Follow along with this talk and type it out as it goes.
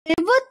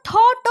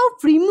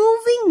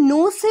removing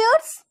nose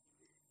hairs?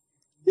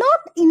 Not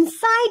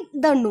inside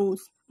the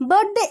nose,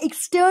 but the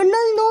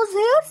external nose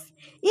hairs?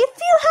 If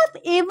you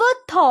have ever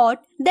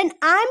thought, then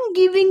I am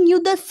giving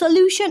you the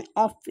solution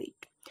of it.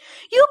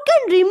 You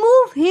can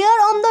remove hair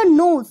on the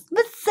nose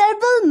with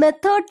several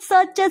methods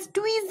such as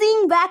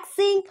tweezing,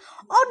 waxing,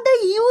 or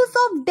the use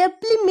of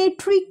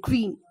depilatory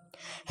cream.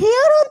 Hair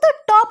on the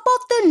top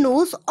of the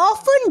nose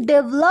often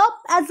develop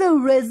as a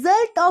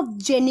result of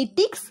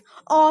genetics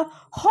or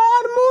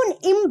hormone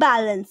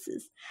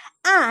imbalances,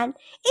 and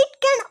it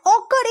can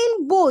occur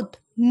in both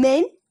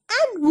men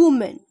and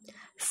women.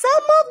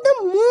 Some of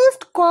the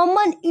most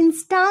common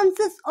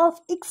instances of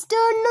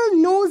external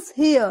nose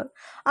hair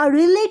are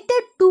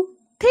related to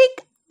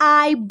thick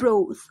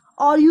eyebrows,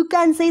 or you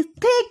can say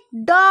thick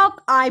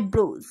dark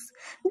eyebrows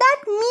that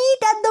meet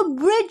at the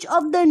bridge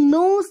of the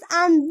nose,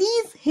 and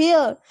these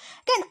hair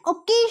can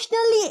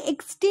occasionally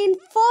extend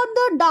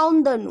further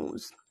down the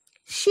nose.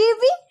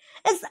 Shaving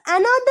is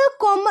another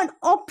common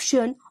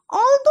option,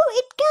 although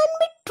it can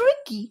be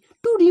tricky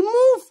to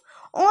remove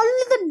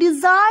only the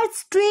desired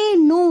stray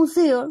nose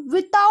hair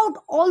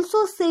without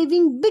also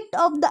saving bit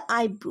of the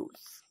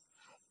eyebrows.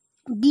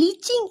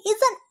 Bleaching is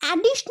an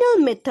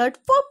additional method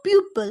for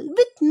people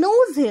with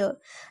nose hair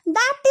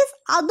that is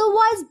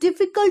otherwise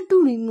difficult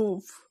to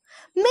remove.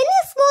 Many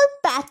small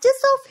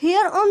patches of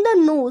hair on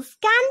the nose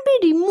can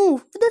be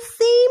removed with the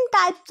same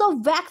types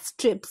of wax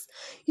strips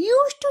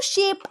used to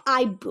shape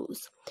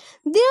eyebrows.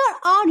 There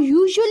are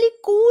usually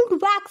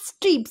cold wax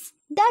strips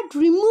that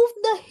remove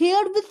the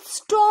hair with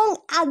strong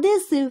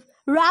adhesive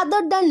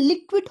rather than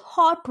liquid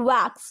hot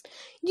wax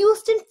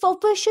used in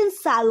professional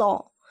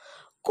salon.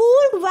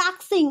 Cold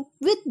waxing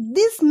with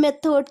this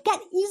method can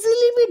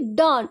easily be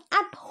done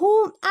at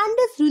home and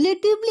is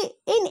relatively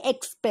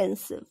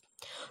inexpensive.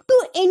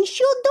 To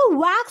ensure the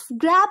wax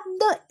grabs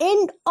the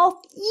end of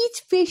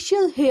each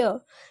facial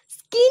hair,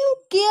 skin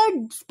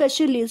care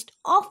specialists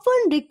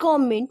often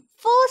recommend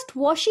first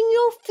washing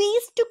your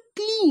face to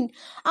clean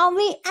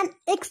away an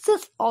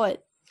excess oil.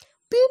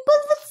 People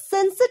with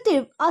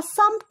sensitive are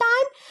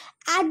sometimes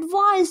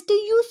advised to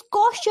use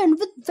caution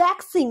with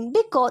waxing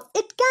because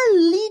it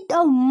can lead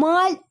to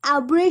mild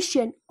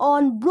abrasion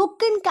on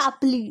broken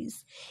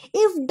capillaries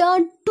if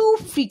done too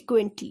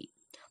frequently.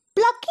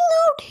 Plucking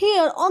out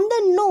hair on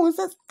the nose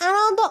is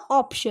another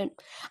option,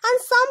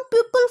 and some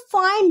people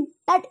find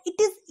that it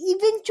is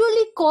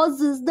eventually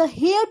causes the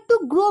hair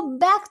to grow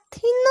back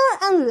thinner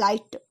and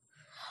lighter.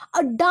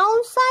 A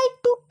downside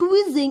to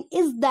tweezing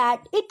is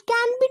that it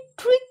can be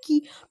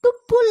tricky to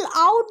pull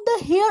out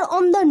the hair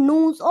on the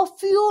nose of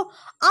your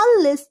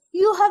unless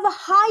you have a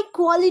high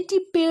quality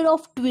pair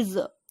of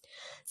tweezers.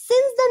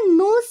 Since the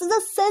nose is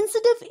a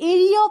sensitive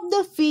area of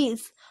the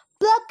face,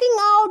 plucking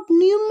out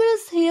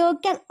numerous hair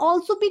can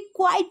also be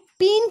quite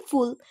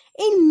painful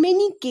in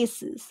many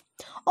cases.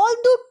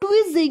 Although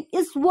tweezing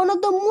is one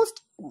of the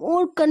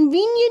more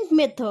convenient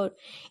methods,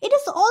 it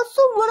is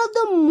also one of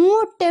the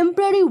more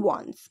temporary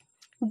ones.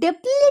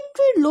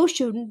 Depilatory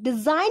lotion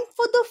designed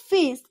for the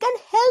face can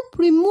help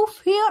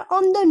remove hair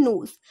on the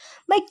nose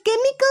by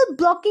chemical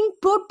blocking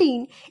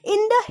protein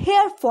in the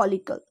hair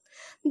follicle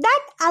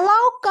that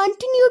allow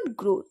continued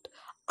growth.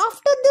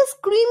 After this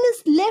cream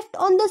is left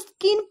on the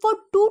skin for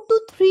 2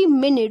 to 3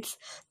 minutes,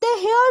 the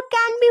hair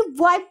can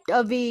be wiped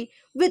away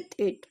with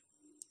it.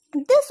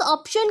 This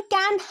option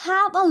can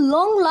have a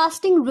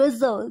long-lasting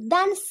result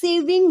than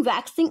saving,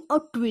 waxing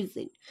or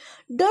tweezing.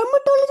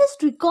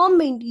 Dermatologists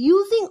recommend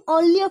using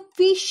only a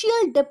facial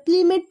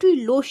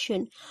depilatory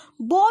lotion.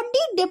 Body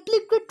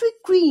depilatory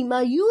cream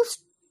are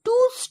used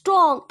too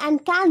strong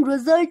and can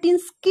result in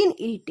skin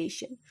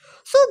irritation.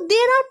 So there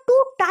are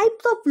two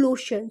types of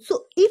lotion.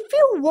 So if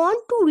you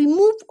want to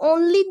remove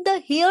only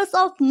the hairs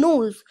of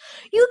nose,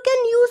 you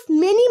can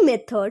use many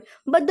methods,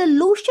 but the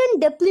lotion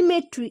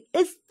depilatory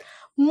is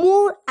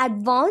more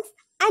advanced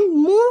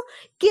and more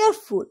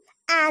careful,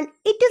 and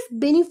it is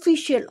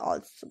beneficial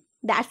also.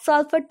 That's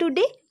all for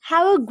today.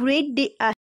 Have a great day.